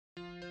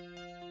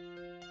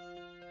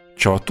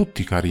Ciao a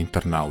tutti cari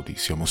internauti,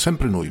 siamo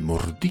sempre noi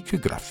Mordicchio e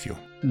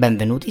Graffio.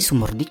 Benvenuti su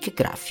Mordicchio e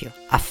Graffio,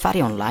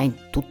 affari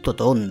online tutto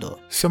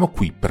tondo. Siamo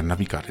qui per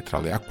navigare tra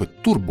le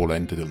acque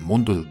turbolente del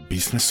mondo del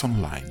business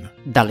online.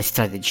 Dalle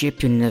strategie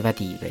più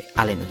innovative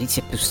alle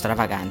notizie più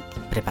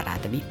stravaganti,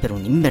 preparatevi per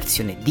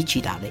un'immersione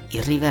digitale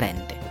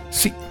irriverente.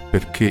 Sì,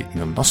 perché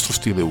nel nostro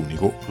stile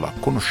unico la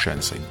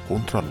conoscenza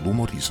incontra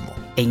l'umorismo.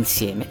 E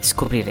insieme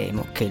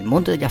scopriremo che il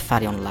mondo degli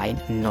affari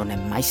online non è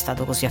mai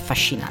stato così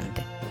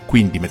affascinante.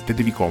 Quindi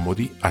mettetevi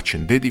comodi,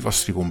 accendete i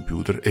vostri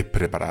computer e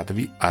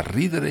preparatevi a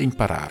ridere e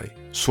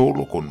imparare,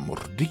 solo con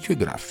Mordicchio e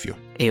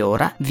Graffio. E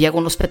ora via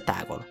con lo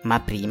spettacolo, ma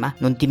prima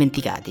non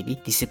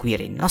dimenticatevi di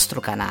seguire il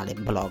nostro canale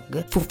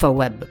blog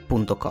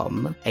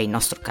fuffaweb.com e il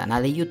nostro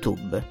canale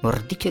YouTube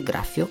Mordicchio e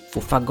Graffio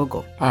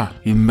Fuffagogo.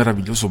 Il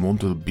meraviglioso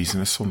mondo del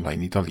business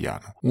online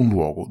italiano, un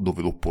luogo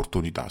dove le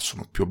opportunità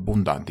sono più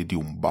abbondanti di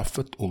un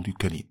buffet all you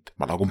can eat,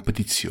 ma la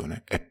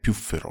competizione è più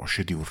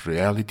feroce di un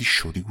reality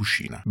show di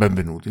cucina.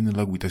 Benvenuti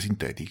nella guida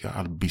sintetica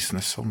al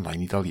business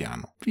online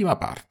italiano. Prima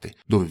parte,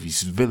 dove vi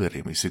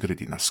sveleremo i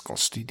segreti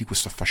nascosti di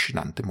questo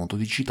affascinante mondo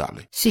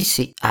digitale.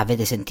 Sì,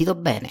 avete sentito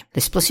bene.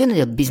 L'esplosione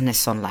del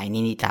business online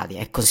in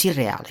Italia è così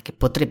reale che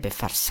potrebbe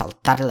far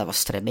saltare le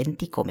vostre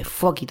menti come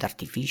fuochi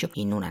d'artificio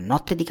in una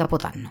notte di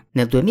Capodanno.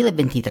 Nel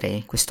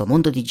 2023 questo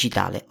mondo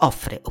digitale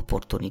offre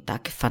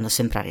opportunità che fanno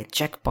sembrare il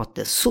jackpot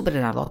del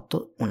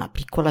Superenalotto una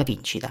piccola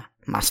vincita.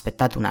 Ma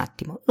aspettate un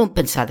attimo, non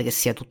pensate che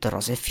sia tutto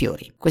rose e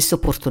fiori. Queste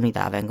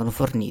opportunità vengono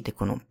fornite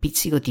con un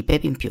pizzico di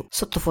pepe in più,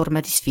 sotto forma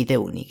di sfide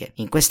uniche.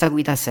 In questa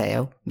guida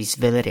SEO vi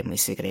sveleremo i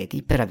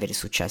segreti per avere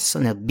successo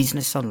nel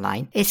business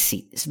online e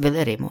sì,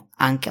 sveleremo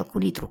anche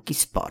alcuni trucchi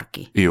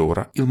sporchi. E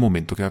ora il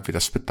momento che avete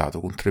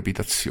aspettato con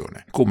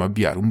trepidazione: come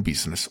avviare un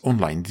business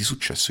online di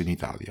successo in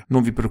Italia.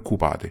 Non vi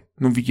preoccupate,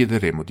 non vi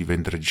chiederemo di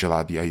vendere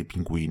gelati ai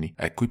pinguini,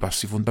 ecco i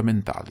passi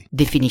fondamentali.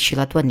 Definisci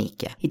la tua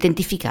nicchia,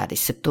 identificate il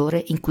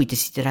settore in cui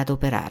desiderate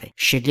operare,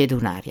 scegliete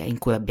un'area in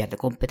cui abbiate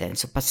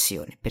competenza o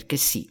passione, perché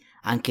sì,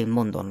 anche il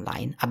mondo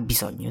online ha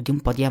bisogno di un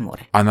po' di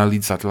amore.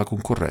 Analizzate la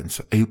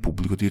concorrenza e il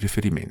pubblico di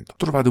riferimento.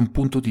 Trovate un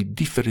punto di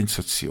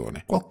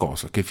differenziazione,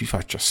 qualcosa che vi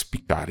faccia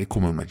spiccare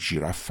come una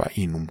giraffa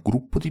in un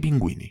gruppo di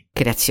pinguini.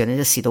 Creazione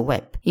del sito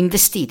web.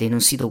 Investite in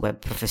un sito web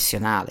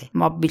professionale,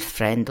 mobile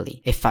friendly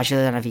e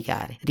facile da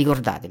navigare.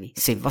 Ricordatevi,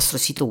 se il vostro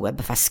sito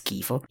web fa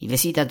schifo, i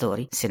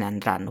visitatori se ne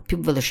andranno più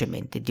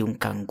velocemente di un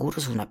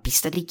canguro su una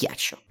pista di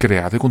ghiaccio.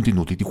 Create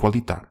contenuti di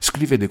qualità.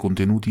 Scrivete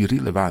contenuti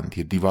rilevanti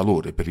e di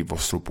valore per il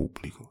vostro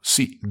pubblico.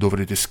 Sì,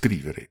 dovrete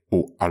scrivere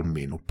o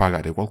almeno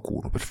pagare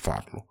qualcuno per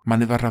farlo, ma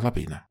ne varrà la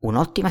pena.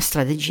 Un'ottima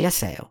strategia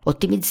SEO.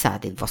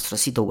 Ottimizzate il vostro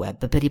sito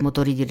web per i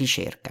motori di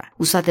ricerca.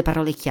 Usate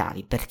parole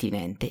chiavi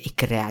pertinenti e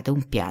create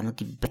un piano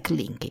di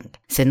backlinking.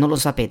 Se non lo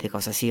sapete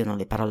cosa siano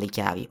le parole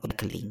chiavi o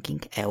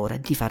backlinking, è ora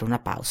di fare una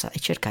pausa e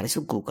cercare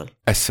su Google.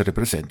 Essere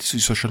presenti sui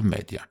social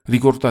media.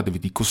 Ricordatevi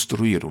di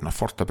costruire una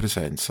forte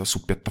presenza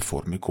su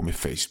piattaforme come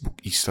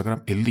Facebook,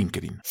 Instagram e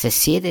LinkedIn. Se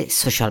siete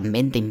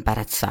socialmente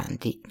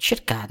imbarazzanti,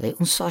 cercate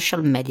un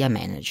social media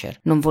manager.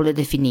 Non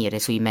volete finire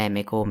sui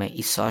meme come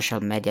il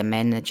social media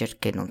manager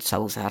che non sa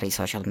usare i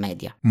social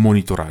media.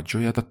 Monitoraggio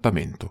e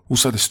adattamento.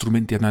 Usate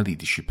strumenti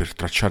analitici per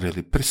tracciare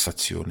le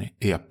prestazioni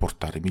e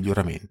apportare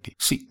miglioramenti.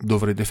 Sì,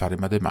 dovrete fare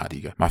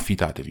matematica, ma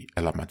fidatevi,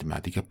 è la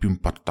matematica più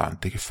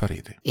importante che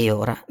farete. E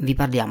ora vi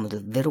parliamo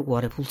del vero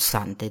cuore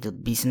pulsante del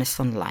business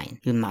online,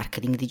 il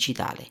marketing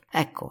digitale.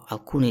 Ecco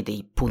alcuni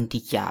dei punti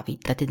chiavi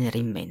da tenere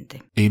in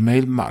mente.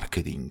 Email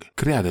marketing.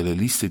 Create le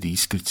liste di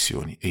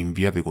iscrizioni e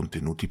inviate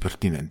contenuti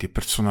pertinenti e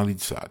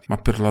personalizzati. Ma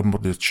per l'amor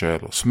del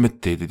cielo,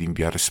 smettete di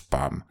inviare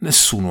spam.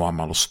 Nessuno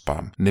ama lo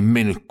spam,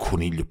 nemmeno il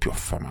coniglio più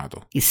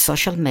affamato. Il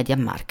social media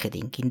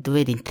marketing,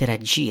 dovete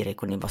interagire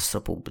con il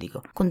vostro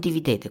pubblico.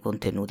 Condividete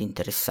contenuti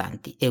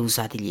interessanti e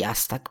usate gli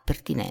hashtag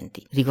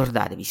pertinenti.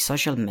 Ricordatevi,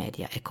 social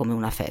media è come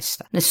una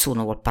festa.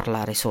 Nessuno vuol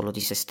parlare solo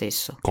di se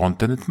stesso.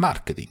 Content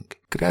marketing.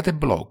 Create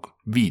blog,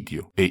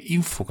 video e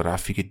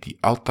infografiche di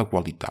alta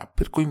qualità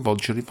per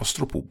coinvolgere il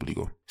vostro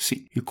pubblico.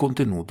 Sì, il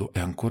contenuto è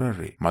ancora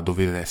re, ma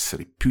dovete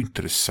essere più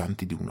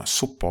interessanti di una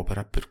soap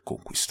opera per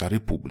conquistare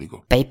il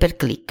pubblico. Pay per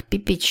click,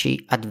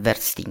 PPC,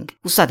 advertising.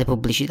 Usate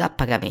pubblicità a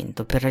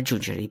pagamento per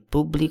raggiungere il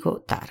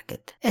pubblico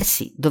target.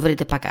 Sì,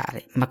 dovrete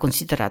pagare, ma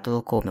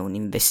consideratelo come un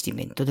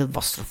investimento del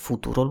vostro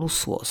futuro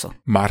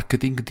lussuoso.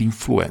 Marketing di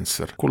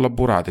influencer.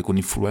 Collaborate con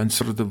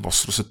influencer del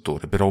vostro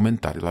settore per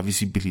aumentare la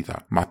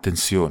visibilità, ma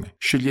attenzione,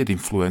 scegliete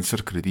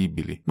influencer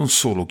credibili, non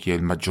solo chi ha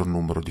il maggior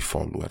numero di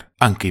follower.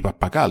 Anche i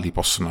pappagalli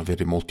possono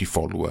avere molti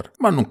follower,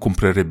 ma non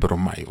comprerebbero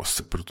mai i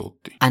vostri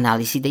prodotti.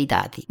 Analisi dei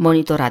dati.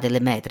 Monitorate le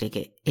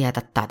metriche e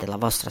adattate la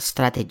vostra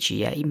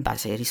strategia in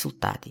base ai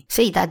risultati.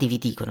 Se i dati vi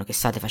dicono che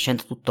state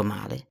facendo tutto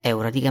male, è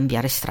ora di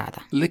cambiare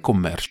strada.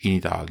 L'e-commerce in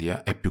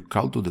Italia è più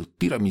caldo del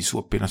tiramisù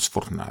appena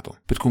sfornato.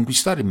 Per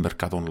conquistare il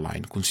mercato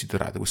online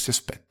considerate questi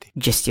aspetti.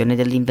 Gestione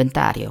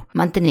dell'inventario.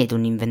 Mantenete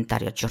un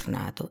inventario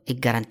aggiornato e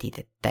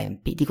garantite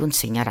tempi di consegna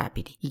consegna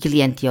rapidi. I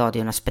clienti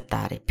odiano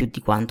aspettare più di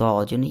quanto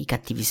odiano i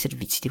cattivi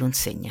servizi di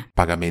consegna.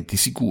 Pagamenti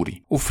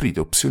sicuri. Offrite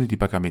opzioni di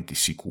pagamenti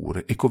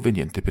sicure e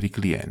convenienti per i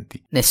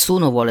clienti.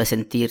 Nessuno vuole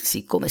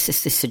sentirsi come se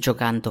stesse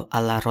giocando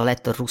alla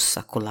roulette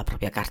russa con la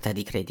propria carta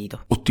di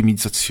credito.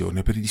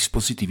 Ottimizzazione per i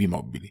dispositivi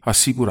mobili.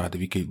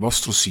 Assicuratevi che il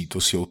vostro sito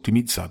sia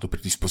ottimizzato per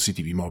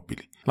dispositivi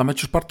mobili. La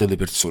maggior parte delle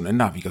persone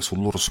naviga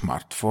sul loro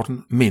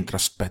smartphone mentre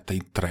aspetta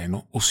il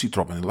treno o si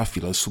trova nella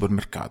fila del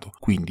supermercato,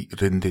 quindi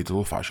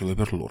rendetelo facile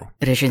per loro.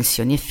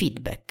 Recensioni e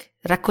feedback.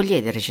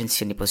 Raccogliete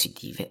recensioni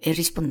positive e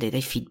rispondete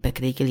ai feedback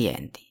dei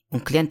clienti.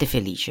 Un cliente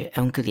felice è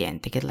un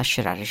cliente che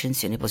lascerà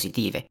recensioni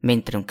positive,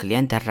 mentre un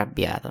cliente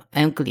arrabbiato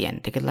è un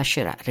cliente che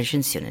lascerà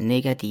recensioni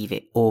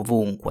negative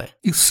ovunque.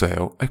 Il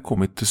SEO è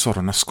come il tesoro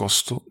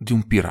nascosto di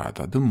un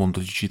pirata del mondo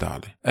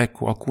digitale.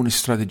 Ecco alcune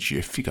strategie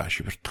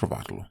efficaci per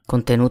trovarlo.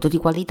 Contenuto di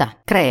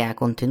qualità. Crea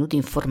contenuti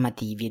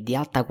informativi e di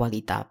alta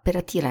qualità per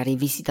attirare i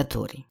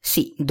visitatori.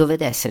 Sì,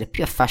 dovete essere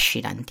più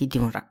affascinanti di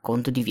un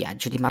racconto di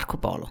viaggio di Marco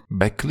Polo.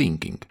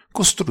 Backlinking.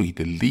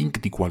 Costruite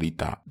link di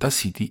qualità da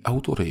siti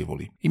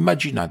autorevoli.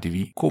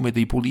 Immaginatevi come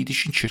dei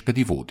politici in cerca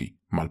di voti,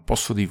 ma al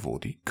posto dei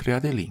voti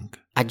create link.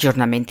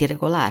 Aggiornamenti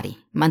regolari.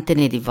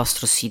 Mantenete il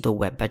vostro sito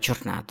web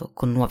aggiornato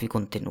con nuovi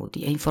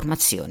contenuti e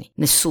informazioni.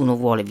 Nessuno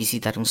vuole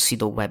visitare un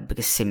sito web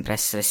che sembra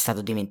essere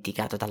stato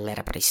dimenticato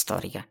dall'era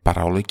preistorica.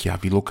 Parole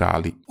chiavi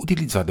locali.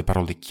 Utilizzate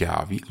parole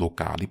chiavi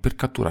locali per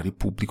catturare il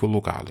pubblico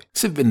locale.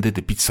 Se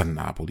vendete pizza a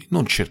Napoli,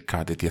 non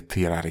cercate di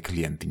attirare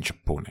clienti in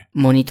Giappone.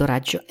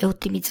 Monitoraggio e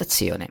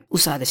ottimizzazione.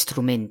 Usate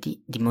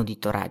strumenti di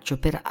monitoraggio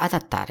per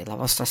adattare la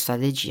vostra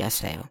strategia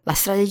SEO. La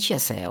strategia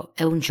SEO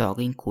è un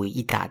gioco in cui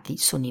i dati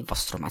sono il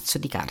vostro mazzo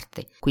di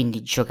carte,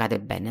 quindi giocate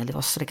bene alle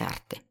vostre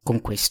carte.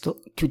 Con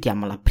questo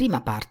chiudiamo la prima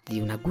parte di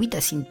una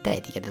guida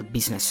sintetica del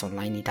business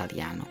online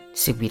italiano.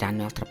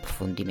 Seguiranno altri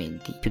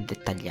approfondimenti più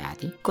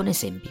dettagliati con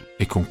esempi.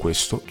 E con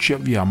questo ci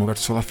avviamo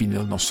verso la fine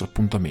del nostro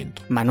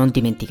appuntamento. Ma non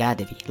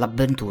dimenticatevi,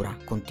 l'avventura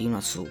continua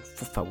su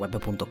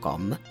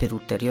fuffaweb.com per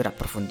ulteriori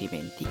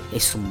approfondimenti e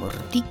su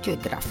Mordicchio e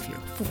Graffio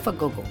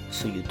Fuffagogo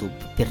su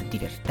YouTube per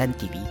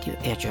divertenti video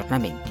e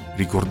aggiornamenti.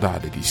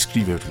 Ricordate di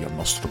iscrivervi al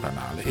nostro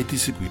canale e di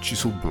seguirci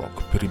sul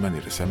blog per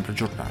rimanere sempre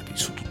aggiornati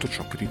su tutto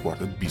ciò che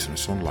riguarda il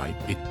business online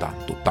e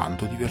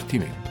tanto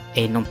divertimento.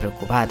 E non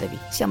preoccupatevi,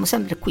 siamo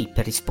sempre qui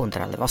per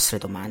rispondere alle vostre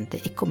domande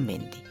e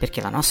commenti,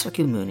 perché la nostra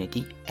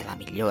community è la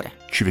migliore.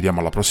 Ci vediamo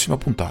alla prossima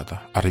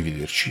puntata,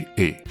 arrivederci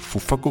e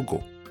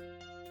Fuffagogo!